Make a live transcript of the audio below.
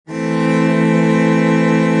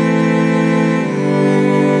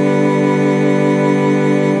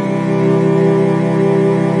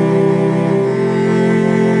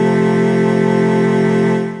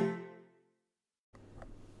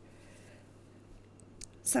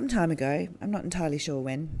Some time ago, I'm not entirely sure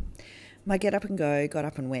when, my get up and go got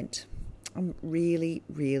up and went. I'm really,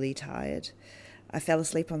 really tired. I fell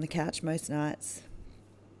asleep on the couch most nights,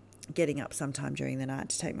 getting up sometime during the night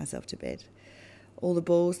to take myself to bed. All the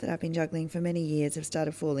balls that I've been juggling for many years have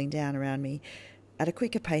started falling down around me at a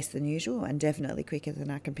quicker pace than usual, and definitely quicker than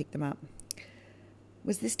I can pick them up.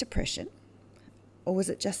 Was this depression? Or was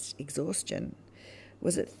it just exhaustion?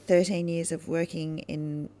 Was it 13 years of working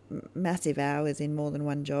in massive hours in more than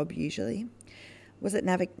one job usually? Was it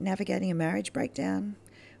navigating a marriage breakdown?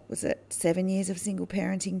 Was it 7 years of single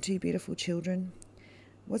parenting 2 beautiful children?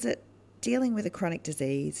 Was it dealing with a chronic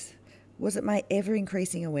disease? Was it my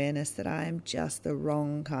ever-increasing awareness that I am just the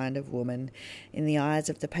wrong kind of woman in the eyes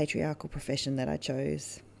of the patriarchal profession that I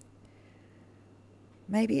chose?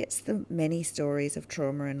 Maybe it's the many stories of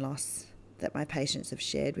trauma and loss that my patients have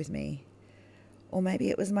shared with me. Or maybe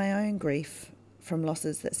it was my own grief from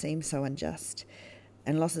losses that seem so unjust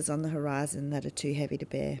and losses on the horizon that are too heavy to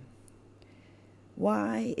bear.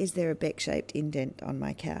 Why is there a Beck-shaped indent on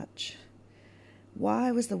my couch?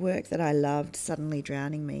 Why was the work that I loved suddenly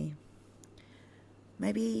drowning me?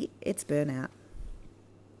 Maybe it's burnout.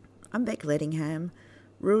 I'm Beck Lettingham,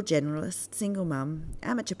 rural generalist, single mum,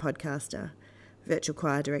 amateur podcaster, virtual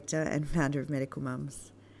choir director and founder of Medical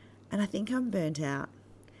Mums. And I think I'm burnt out.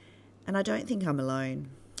 And I don't think I'm alone.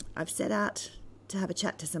 I've set out to have a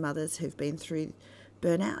chat to some others who've been through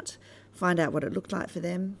burnout, find out what it looked like for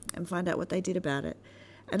them and find out what they did about it.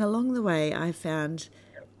 And along the way, I found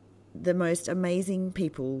the most amazing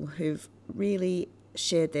people who've really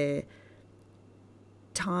shared their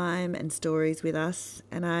time and stories with us,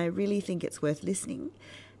 and I really think it's worth listening,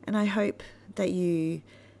 and I hope that you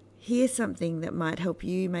hear something that might help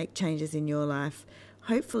you make changes in your life,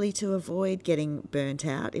 hopefully to avoid getting burnt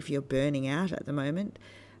out if you're burning out at the moment,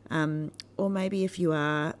 or maybe if you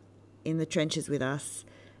are in the trenches with us,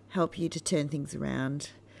 help you to turn things around,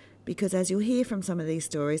 because as you'll hear from some of these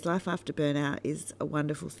stories, life after burnout is a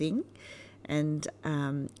wonderful thing, and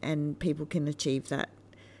people can achieve that.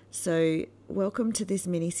 So welcome to this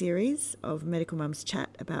mini-series of Medical Mums Chat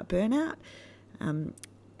about burnout.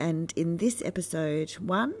 And in this episode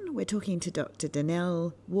 1, we're talking to Dr.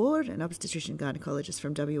 Danelle Ward, an obstetrician gynaecologist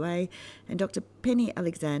from WA, and Dr. Penny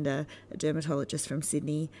Alexander, a dermatologist from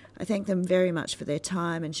Sydney. I thank them very much for their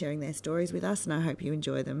time and sharing their stories with us, and I hope you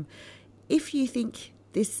enjoy them. If you think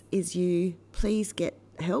this is you, please get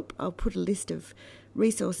help. I'll put a list of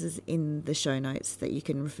resources in the show notes that you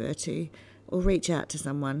can refer to, or reach out to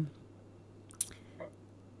someone.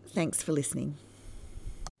 Thanks for listening.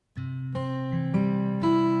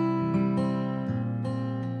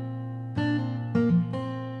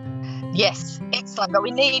 Yes, excellent. But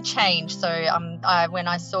we need change. So when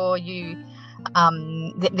I saw you,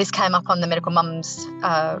 this came up on the Medical Mums.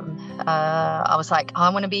 I was like, I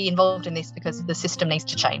want to be involved in this because the system needs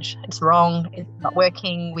to change. It's wrong. It's not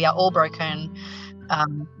working. We are all broken.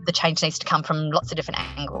 The change needs to come from lots of different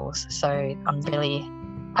angles. So I'm really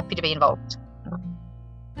happy to be involved.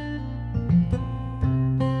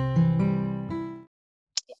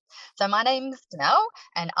 So my name's Danelle,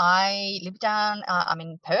 and I live down, I'm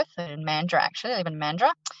in Perth, in Mandurah actually, I live in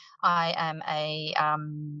Mandurah. I am a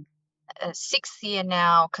 6th year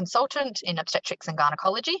now consultant in obstetrics and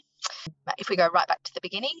gynaecology. If we go right back to the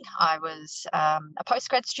beginning, I was a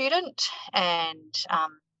postgrad student, and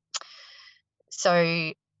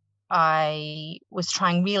so I was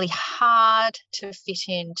trying really hard to fit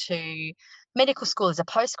into medical school as a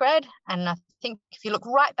postgrad. And I think if you look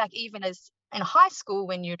right back, even as in high school,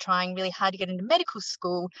 when you're trying really hard to get into medical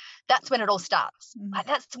school, that's when it all starts. Like,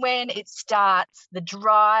 that's when it starts, the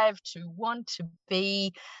drive to want to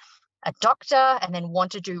be a doctor and then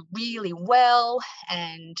want to do really well.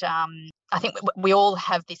 And I think we all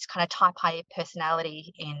have this kind of type A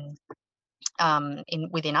personality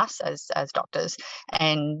within us as doctors,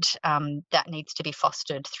 and that needs to be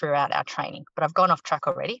fostered throughout our training. But I've gone off track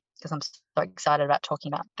already because I'm so excited about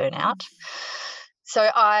talking about burnout. So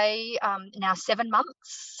I now 7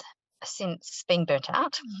 months since being burnt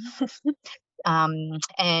out.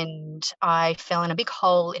 And I fell in a big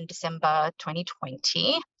hole in December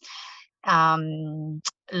 2020. At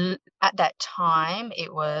that time,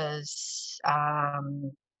 it was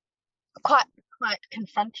quite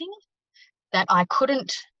confronting that I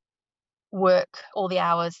couldn't work all the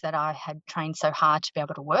hours that I had trained so hard to be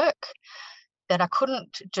able to work, that I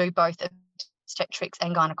couldn't do both obstetrics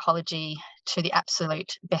and gynaecology to the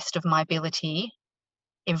absolute best of my ability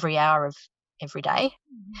every hour of every day.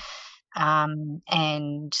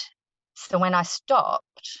 And so when I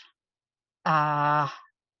stopped,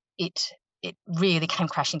 it it really came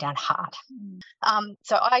crashing down hard.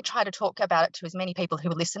 So I try to talk about it to as many people who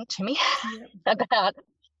will listen to me about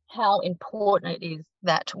how important it is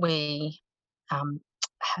that we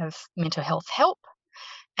have mental health help.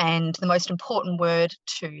 And the most important word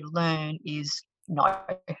to learn is no.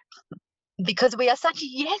 Because we are such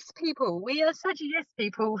yes people. We are such yes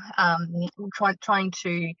people, trying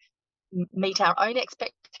to meet our own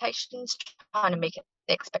expectations, trying to meet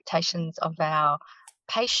the expectations of our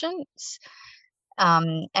patients.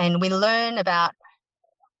 And we learn about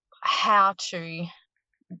how to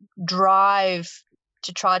drive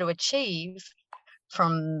to try to achieve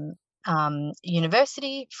from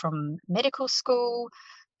university, from medical school,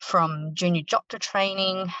 from junior doctor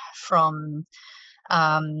training, from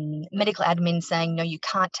medical admin saying, no, you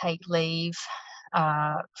can't take leave,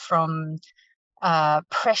 from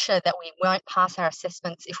pressure that we won't pass our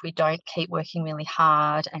assessments if we don't keep working really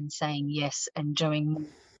hard and saying yes and doing more,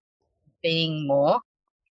 being more.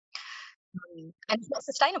 And it's not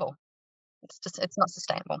sustainable. It's not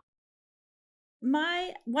sustainable.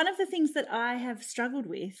 One of the things that I have struggled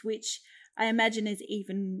with, which I imagine is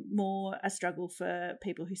even more a struggle for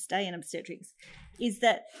people who stay in obstetrics, is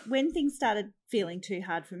that when things started feeling too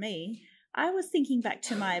hard for me, I was thinking back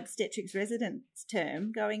to my obstetrics residence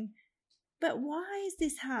term going, but why is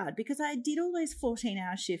this hard? Because I did all those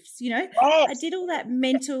 14-hour shifts, Yes. I did all that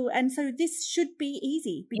mental, and so this should be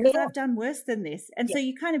easy because I've done worse than this. And so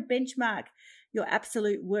you kind of benchmark your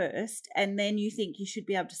absolute worst, and then you think you should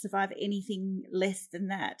be able to survive anything less than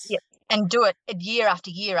that. Yeah. And do it year after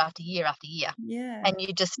year after year after year. Yeah. And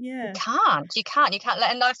you just you can't.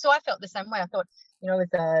 And so I felt the same way. I thought, with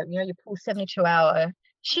you pull 72-hour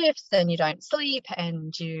shifts and you don't sleep,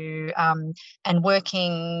 and you and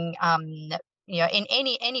working in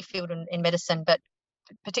any field in medicine, but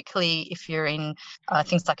particularly if you're in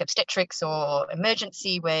things like obstetrics or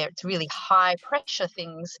emergency, where it's really high pressure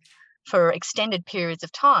things for extended periods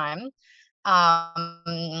of time,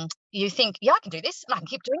 you think, I can do this and I can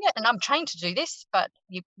keep doing it and I'm trained to do this, but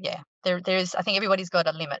there's I think everybody's got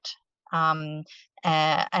a limit. And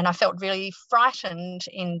I felt really frightened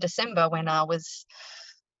in December when I was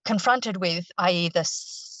confronted with I either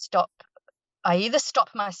stop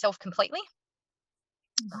myself completely,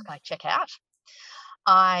 like I check out,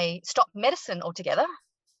 I stop medicine altogether,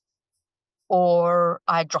 or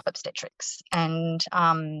I drop obstetrics. And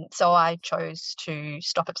so I chose to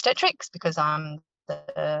stop obstetrics because I'm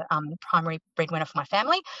the primary breadwinner for my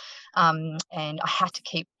family, and I had to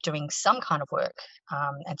keep doing some kind of work.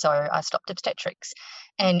 And so I stopped obstetrics.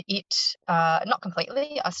 And it, not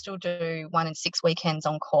completely, I still do 1 in 6 weekends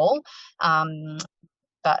on call,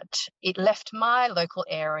 but it left my local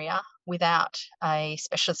area without a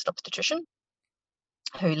specialist obstetrician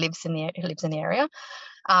who lives in the area.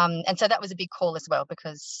 And so that was a big call as well,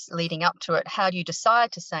 because leading up to it, how do you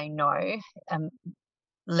decide to say no?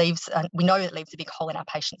 We know it leaves a big hole in our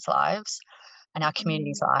patients' lives and our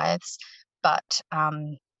community's lives, but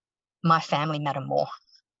my family matter more.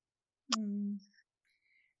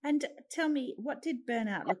 And tell me, what did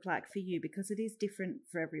burnout look like for you? Because it is different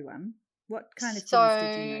for everyone. What kind of things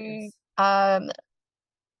did you notice?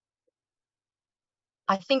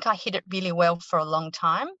 I think I hit it really well for a long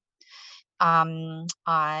time.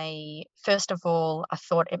 First of all, I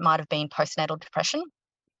thought it might have been postnatal depression,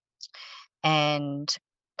 and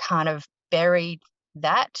kind of buried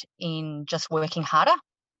that in just working harder.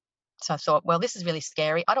 So I thought, well, this is really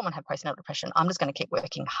scary. I don't want to have postnatal depression. I'm just going to keep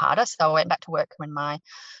working harder. So I went back to work when my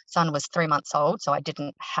son was 3 months old, so I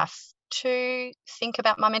didn't have to think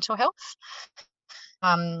about my mental health.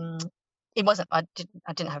 It wasn't. I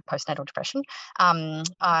didn't have postnatal depression.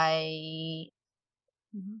 I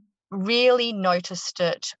really noticed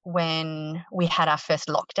it when we had our first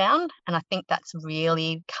lockdown, and I think that's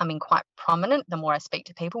really coming quite prominent the more I speak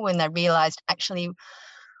to people, when they realised actually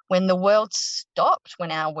when the world stopped, when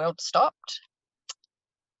our world stopped,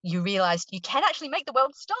 you realised you can actually make the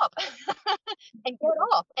world stop and get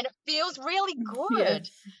off, and it feels really good.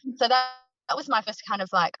 So that was my first kind of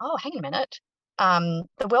like, oh, hang on a minute,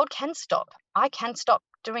 the world can stop. I can stop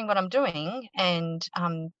doing what I'm doing, and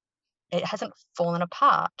it hasn't fallen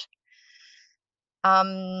apart.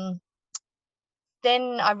 Then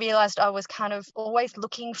I realised I was kind of always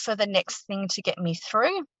looking for the next thing to get me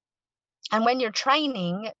through. And when you're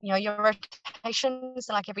training, your rotations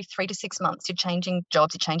are like every 3 to 6 months. You're changing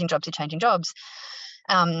jobs,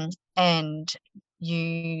 and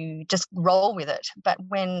you just roll with it. But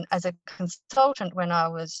as a consultant, when I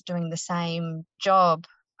was doing the same job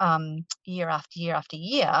year after year after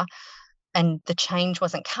year, and the change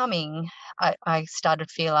wasn't coming, I started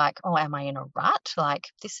to feel like, oh, am I in a rut? Like,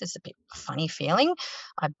 this is a bit funny feeling.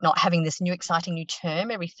 I'm not having this new exciting new term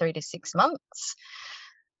every 3 to 6 months.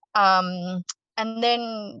 And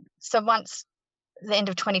then, so once the end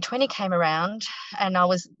of 2020 came around, and I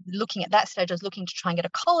was looking at that stage, I was looking to try and get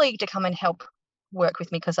a colleague to come and help work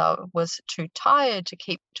with me because I was too tired to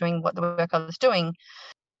keep doing what the work I was doing.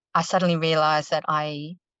 I suddenly realized that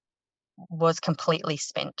I was completely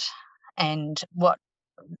spent, and what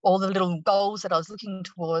all the little goals that I was looking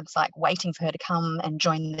towards, like waiting for her to come and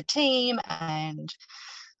join the team, and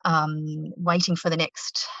waiting for the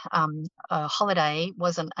next holiday,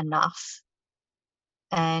 wasn't enough.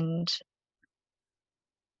 And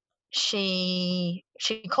she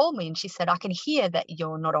called me and she said, I can hear that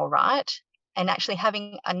you're not all right. And actually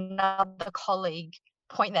having another colleague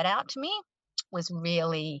point that out to me was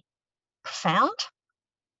really profound.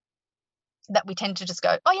 That we tend to just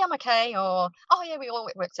go, oh yeah, I'm okay, or oh yeah, we all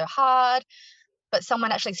work so hard. But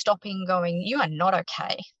someone actually stopping, going, you are not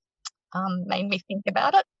okay, made me think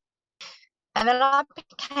about it. And then I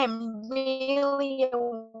became really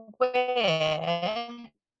aware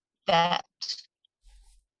that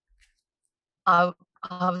I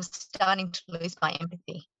was starting to lose my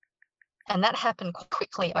empathy. And that happened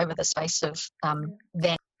quickly over the space of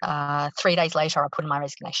then 3 days later, I put in my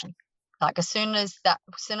resignation. Like as soon as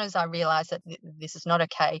I realized that this is not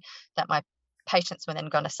okay, that my patients were then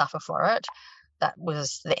going to suffer for it, that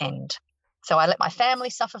was the end. So I let my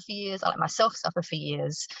family suffer for years. I let myself suffer for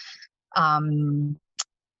years.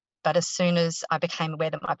 But as soon as I became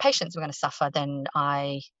aware that my patients were going to suffer, then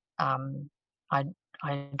I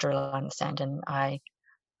drew a line in the sand, and I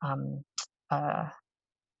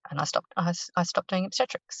stopped doing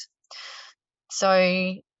obstetrics.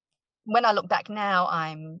 So when I look back now,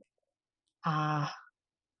 I'm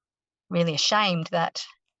really ashamed that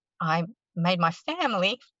I made my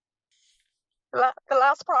family the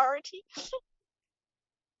last priority.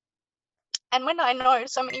 And when I know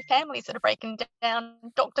so many families that are breaking down,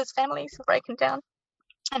 doctors' families are breaking down,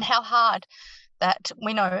 and how hard that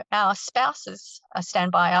we know our spouses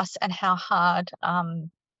stand by us, and how hard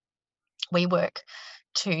we work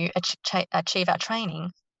to achieve our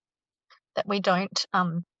training, that we don't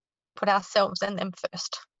put ourselves and them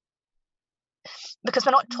first. Because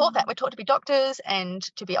we're not taught that. We're taught to be doctors and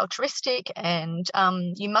to be altruistic, and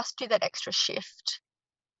you must do that extra shift.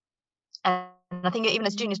 And I think even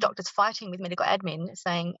as juniors doctors fighting with medical admin,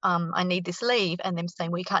 saying, I need this leave, and them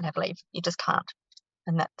saying, well, you can't have leave. You just can't.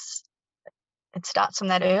 And it starts from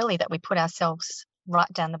that early, that we put ourselves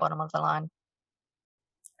right down the bottom of the line.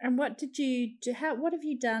 And what did you do? What have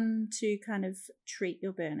you done to kind of treat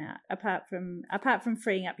your burnout, apart from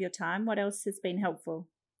freeing up your time? What else has been helpful?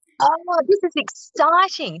 Oh, this is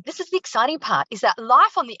exciting. This is the exciting part, is that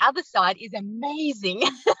life on the other side is amazing.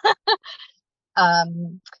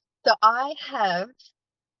 So I have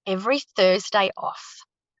every Thursday off,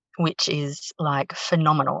 which is like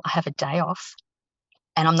phenomenal. I have a day off,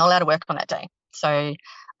 and I'm not allowed to work on that day. So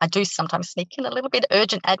I do sometimes sneak in a little bit of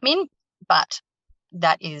urgent admin, but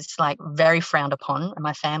that is like very frowned upon, and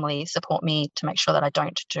my family support me to make sure that I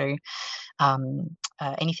don't do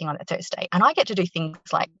anything on a Thursday. And I get to do things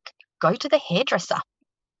like go to the hairdresser,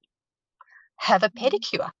 have a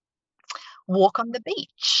pedicure, walk on the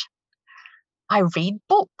beach. I read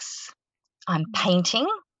books. I'm painting.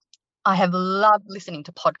 I have loved listening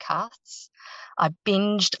to podcasts. I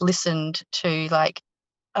listened to like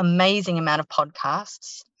amazing amount of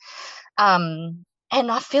podcasts. And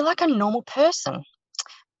I feel like a normal person.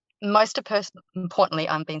 Importantly,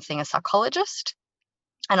 I've been seeing a psychologist,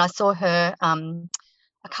 and I saw her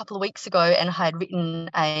a couple of weeks ago, and I had written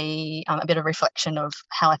a bit of reflection of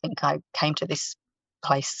how I think I came to this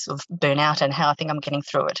place of burnout and how I think I'm getting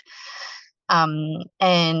through it.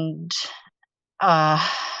 And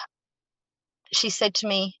she said to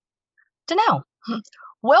me, Danelle,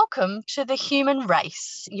 welcome to the human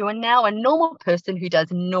race. You are now a normal person who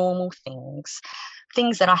does normal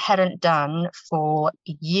things that I hadn't done for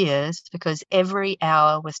years, because every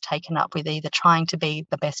hour was taken up with either trying to be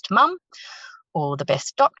the best mum or the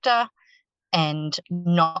best doctor, and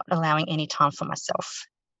not allowing any time for myself.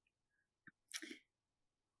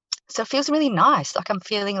 So it feels really nice. Like I'm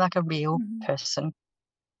feeling like a real person,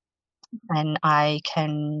 and I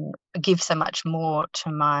can give so much more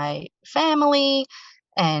to my family,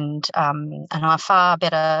 and I'm a far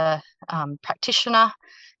better practitioner,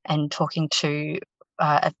 and talking to,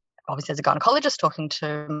 obviously as a gynecologist, talking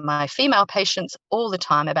to my female patients all the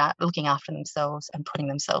time about looking after themselves and putting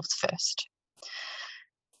themselves first.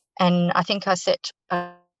 And I think I set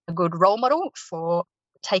a good role model for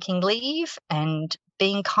taking leave and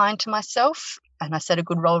being kind to myself, and I set a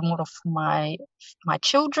good role model for my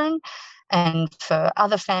children and for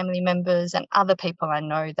other family members and other people I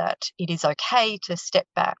know, that it is okay to step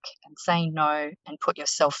back and say no and put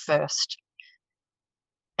yourself first.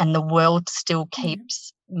 And the world still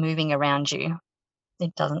keeps moving around you.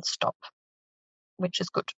 It doesn't stop, which is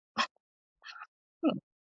good.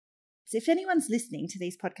 So if anyone's listening to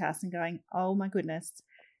these podcasts and going, oh my goodness,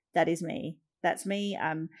 that is me. That's me.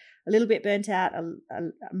 I'm a little bit burnt out,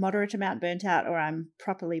 a moderate amount burnt out, or I'm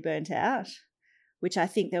properly burnt out, which I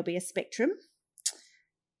think there'll be a spectrum.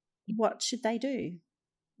 What should they do?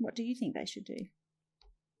 What do you think they should do?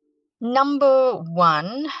 Number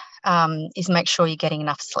one is make sure you're getting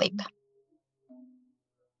enough sleep.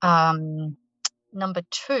 Number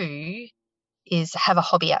two is have a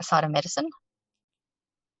hobby outside of medicine.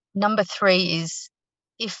 Number three is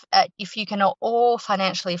if you can all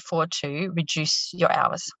financially afford to, reduce your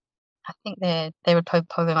hours. I think they would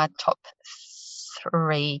probably my top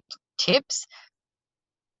 3 tips.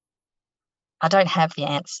 I don't have the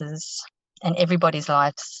answers, and everybody's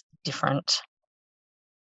life's different.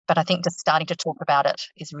 But I think just starting to talk about it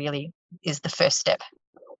is the first step.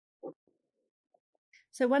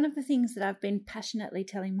 So one of the things that I've been passionately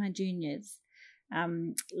telling my juniors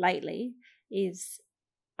lately is,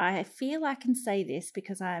 I feel I can say this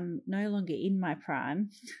because I'm no longer in my prime,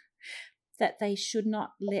 that they should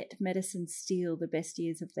not let medicine steal the best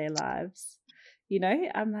years of their lives. You know,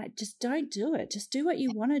 I'm like, just don't do it. Just do what you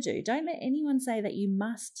want to do. Don't let anyone say that you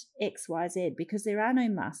must X, Y, Z, because there are no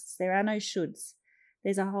musts. There are no shoulds.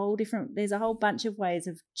 There's a whole bunch of ways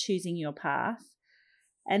of choosing your path.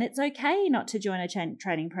 And it's okay not to join a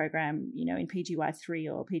training program, you know, in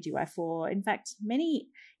PGY3 or PGY4. In fact, many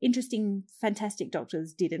interesting, fantastic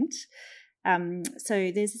doctors didn't.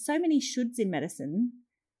 So there's so many shoulds in medicine,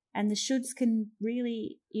 and the shoulds can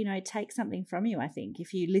really, you know, take something from you, I think,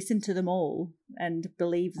 if you listen to them all and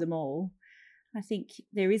believe them all. I think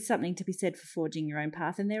there is something to be said for forging your own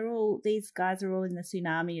path. And these guys are all in the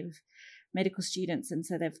tsunami of medical students, and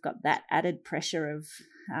so they've got that added pressure of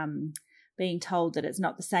being told that it's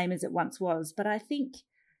not the same as it once was. But I think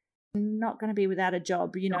I'm not going to be without a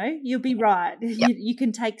job, you know. You'll be right. Yep. You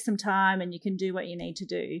can take some time and you can do what you need to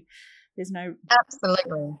do. There's no...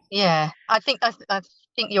 Absolutely. Yeah. I think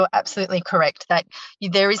you're absolutely correct that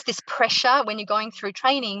there is this pressure when you're going through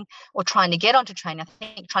training or trying to get onto training. I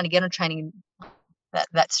think trying to get on training,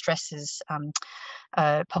 that stress is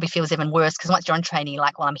probably feels even worse, because once you're on training, you're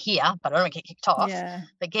like, well, I'm here, but I don't want to get kicked off. Yeah.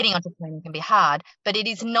 But getting onto training can be hard, but it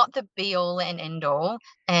is not the be all and end all.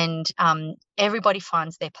 And everybody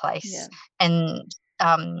finds their place. Yeah. And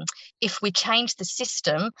if we change the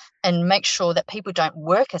system and make sure that people don't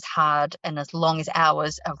work as hard and as long as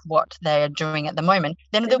hours of what they are doing at the moment,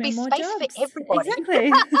 then there'll be space for everybody. Exactly.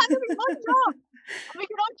 There'll be more jobs. We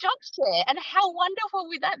could all job share. And how wonderful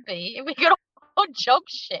would that be if we could all job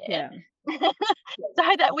share? Yeah. So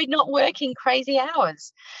that we're not working crazy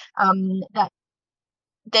hours. That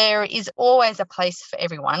there is always a place for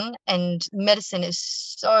everyone, and medicine is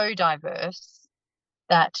so diverse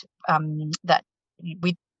that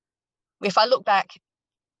if I look back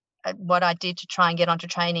at what I did to try and get onto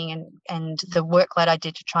training and the workload I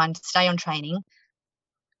did to try and stay on training,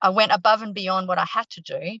 I went above and beyond what I had to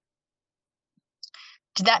do.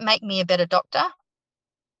 Did that make me a better doctor?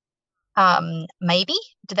 Maybe.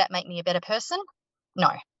 Did that make me a better person?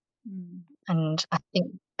 No. And I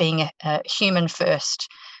think being a human first,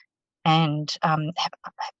 and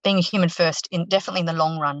being a human first definitely in the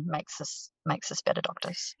long run makes us better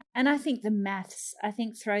doctors. And I think the maths,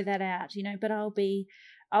 throw that out, you know, but I'll be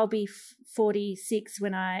 46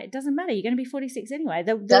 when it doesn't matter. You're going to be 46 anyway.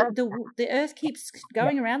 The earth keeps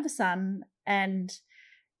going around the sun, and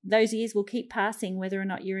those years will keep passing, whether or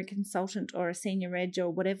not you're a consultant or a senior reg or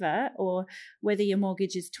whatever, or whether your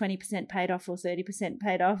mortgage is 20% paid off or 30%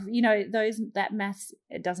 paid off. You know, that maths,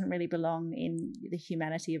 it doesn't really belong in the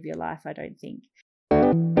humanity of your life, I don't think.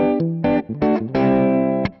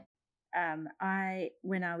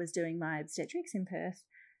 When I was doing my obstetrics in Perth,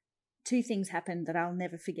 2 things happened that I'll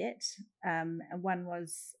never forget. One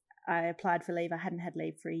was I applied for leave. I hadn't had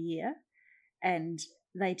leave for a year, and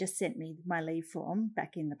they just sent me my leave form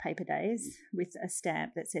back in the paper days with a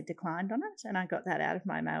stamp that said declined on it, and I got that out of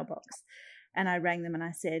my mailbox. And I rang them and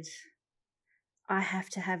I said, I have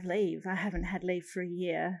to have leave. I haven't had leave for a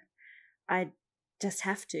year. I just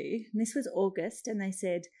have to. And this was August, and they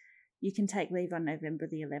said, you can take leave on November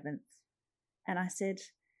the 11th. And I said,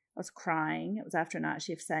 I was crying. It was after a night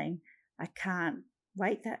shift, saying, I can't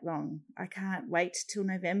wait that long. I can't wait till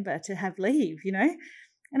November to have leave, you know.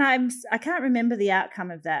 And I can't remember the outcome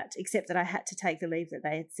of that, except that I had to take the leave that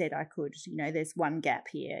they had said I could. You know, there's one gap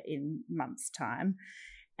here in months' time.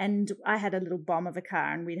 And I had a little bomb of a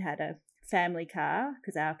car, and we'd had a family car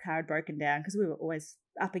because our car had broken down because we were always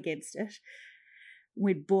up against it.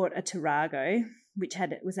 We'd bought a Tarago, which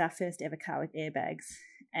was our first ever car with airbags.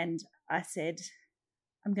 And I said,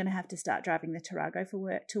 I'm going to have to start driving the Tarago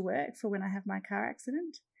to work for when I have my car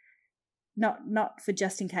accident. Not for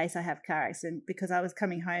just in case I have a car accident, because I was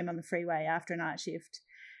coming home on the freeway after a night shift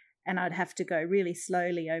and I'd have to go really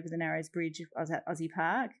slowly over the Narrows Bridge. I was at Aussie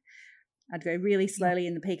Park. I'd go really slowly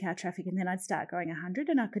in the peak hour traffic, and then I'd start going 100,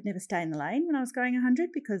 and I could never stay in the lane when I was going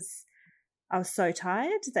 100 because I was so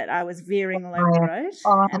tired that I was veering all over the road.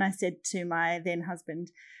 And I said to my then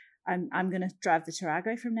husband, I'm going to drive the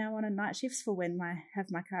Tarago from now on night shifts for when I have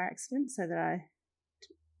my car accident so that I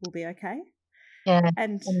will be okay. Yeah,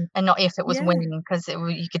 and not if it was winning, because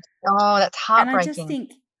you could. Oh, that's heartbreaking. And I just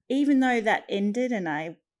think, even though that ended and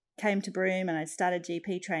I came to Broome and I started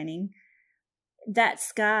GP training, that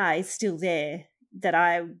scar is still there that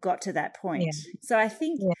I got to that point. Yeah. So I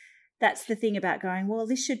think that's the thing about going, well,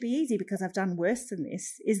 this should be easy because I've done worse than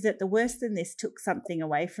this, is that the worse than this took something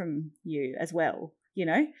away from you as well, you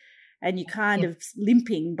know, and you're kind of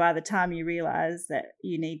limping by the time you realise that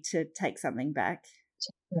you need to take something back.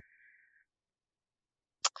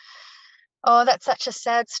 Oh, that's such a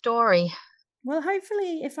sad story. Well,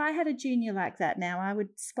 hopefully if I had a junior like that now, I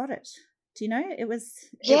would spot it. Do you know? It wasn't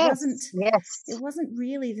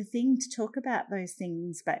really the thing to talk about those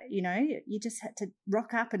things, but, you know, you just had to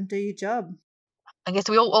rock up and do your job. I guess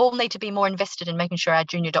we all need to be more invested in making sure our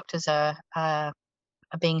junior doctors are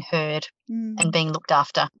being heard and being looked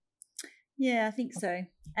after. Yeah, I think so.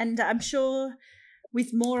 And I'm sure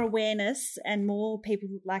with more awareness and more people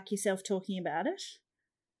like yourself talking about it,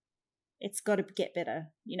 it's got to get better,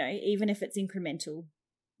 you know, even if it's incremental.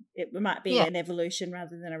 It might be an evolution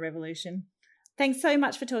rather than a revolution. Thanks so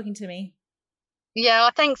much for talking to me. Yeah,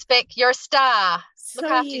 thanks, Beck. You're a star. Look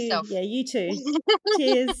after yourself. Yeah, you too.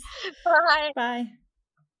 Cheers. Bye. Bye.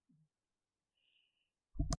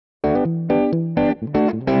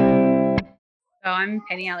 So I'm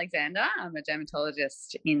Penny Alexander. I'm a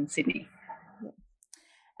dermatologist in Sydney.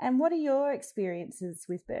 And what are your experiences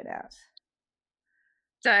with burnout?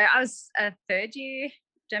 So I was a third-year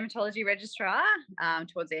dermatology registrar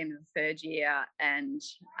towards the end of the third year, and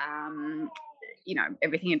you know,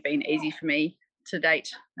 everything had been easy for me to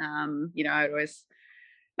date. You know,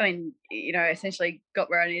 essentially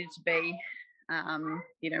got where I needed to be.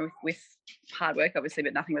 You know, with hard work, obviously,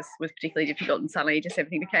 but nothing was particularly difficult, and suddenly just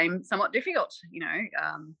everything became somewhat difficult. You know,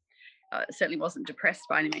 I certainly wasn't depressed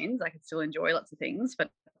by any means. I could still enjoy lots of things,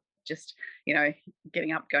 but just, you know,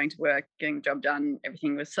 getting up, going to work, getting the job done,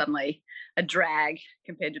 everything was suddenly a drag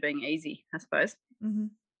compared to being easy, I suppose. Mm-hmm.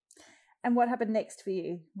 And what happened next for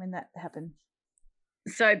you when that happened?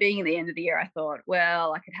 So being at the end of the year, I thought,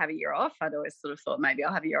 well, I could have a year off. I'd always sort of thought maybe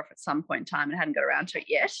I'll have a year off at some point in time, and hadn't got around to it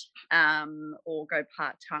yet, or go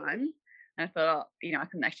part-time. And I thought, oh, you know, I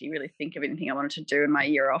couldn't actually really think of anything I wanted to do in my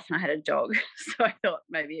year off, and I had a dog. So I thought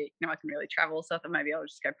maybe, you know, I can really travel. So I thought maybe I'll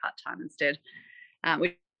just go part-time instead,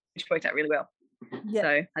 which worked out really well. Yep.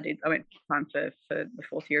 So I went part-time for the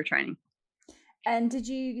fourth year of training. And did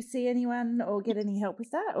you see anyone or get any help with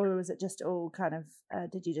that, or was it just all kind of,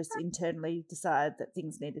 did you just internally decide that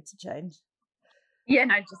things needed to change? Yeah,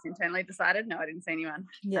 no, just internally decided. No, I didn't see anyone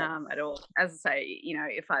at all. As I say, you know,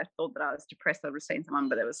 if I thought that I was depressed, I would have seen someone,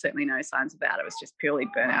 but there was certainly no signs of that. It was just purely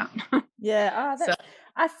burnout. Yeah,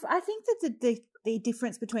 I think that the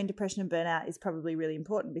difference between depression and burnout is probably really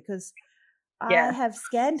important, because I have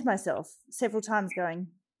scanned myself several times going,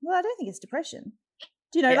 well, I don't think it's depression.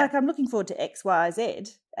 Do you know, like I'm looking forward to X, Y, Z.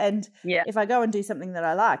 And if I go and do something that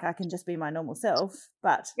I like, I can just be my normal self.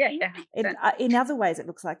 But in other ways, it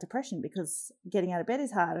looks like depression, because getting out of bed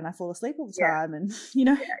is hard and I fall asleep all the time. And, you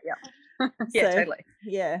know. Yeah, totally.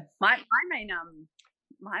 Yeah. My main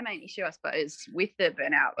issue, I suppose, with the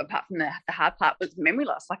burnout, apart from the hard part, was memory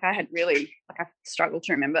loss. Like I struggled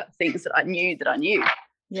to remember things that I knew.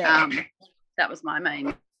 Yeah. That was my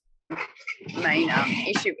main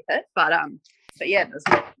issue with it. But yeah, there's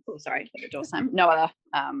no other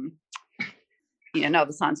no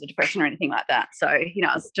other signs of depression or anything like that. So, you know,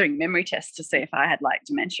 I was doing memory tests to see if I had like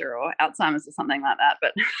dementia or Alzheimer's or something like that.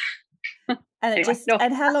 But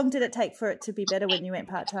and how long did it take for it to be better when you went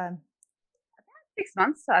part-time? 6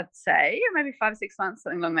 months, I'd say, or maybe 5 or 6 months,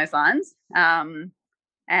 something along those lines.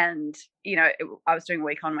 And, you know, I was doing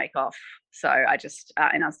week on, week off. So I just,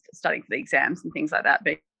 and I was studying for the exams and things like that,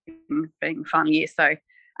 being fun year. So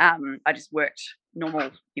I just worked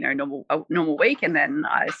normal week, and then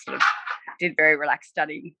I sort of did very relaxed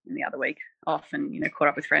study in the other week off, and caught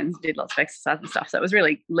up with friends, did lots of exercise and stuff. So it was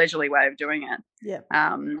really leisurely way of doing it.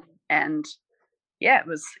 And yeah, it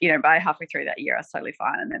was, by halfway through that year I was totally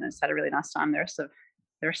fine, and then I just had a really nice time the rest of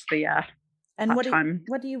the and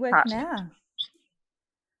what do you work now?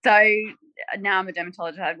 So now I'm a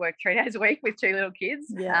dermatologist. I work 3 days a week with 2 little kids,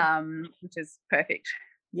 which is perfect.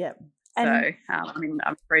 Yep. So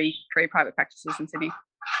I'm free private practices in Sydney.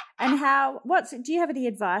 And do you have any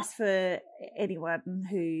advice for anyone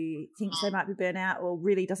who thinks they might be burnt out or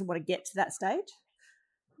really doesn't want to get to that stage?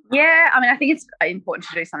 Yeah, I think it's important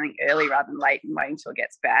to do something early rather than late and waiting until it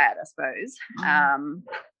gets bad, I suppose.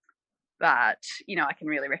 But, I can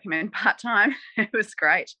really recommend part-time. It was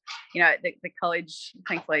great. The college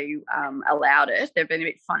thankfully allowed it. They've been a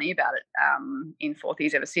bit funny about it in fourth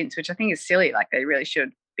years ever since, which I think is silly. Like, they really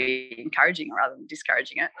should be encouraging rather than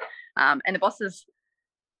discouraging it. And the bosses,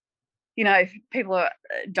 if people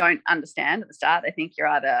don't understand at the start, they think you're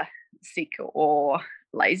either sick or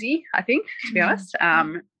lazy, I think, to be honest.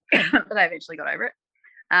 But they eventually got over it.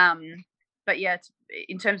 But yeah,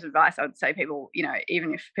 in terms of advice, I would say people,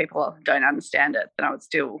 even if people don't understand it, then I would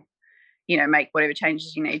still, make whatever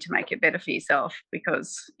changes you need to make it better for yourself,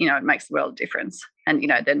 because, it makes the world a difference. And,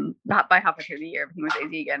 then by halfway through the year, everything was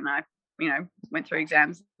easy again. And I, went through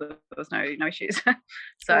exams. There was no issues.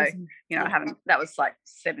 So, Awesome. I haven't, that was like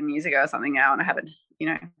 7 years ago or something now, and I haven't,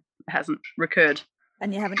 it hasn't recurred.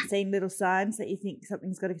 And you haven't seen little signs that you think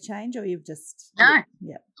something's got to change, or you've just... No.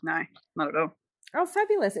 Yeah. No, not at all. Oh,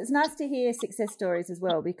 fabulous. It's nice to hear success stories as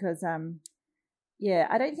well, because,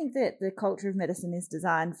 I don't think that the culture of medicine is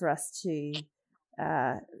designed for us to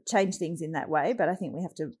change things in that way, but I think we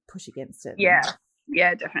have to push against it. Yeah,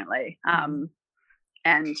 definitely.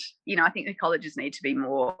 And, I think the colleges need to be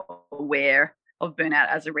more aware of burnout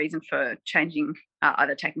as a reason for changing,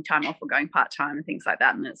 either taking time off or going part-time and things like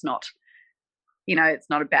that. And it's not, it's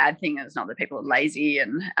not a bad thing. It's not that people are lazy.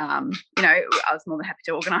 And, I was more than happy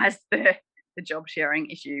to organise the job sharing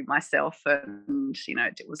issue myself, and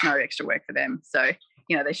it was no extra work for them, so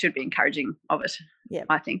they should be encouraging of it.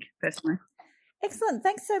 I think, personally. Excellent.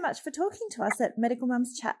 Thanks so much for talking to us at Medical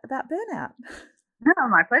Mums Chat about burnout. Oh,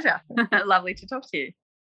 my pleasure. Lovely to talk to you.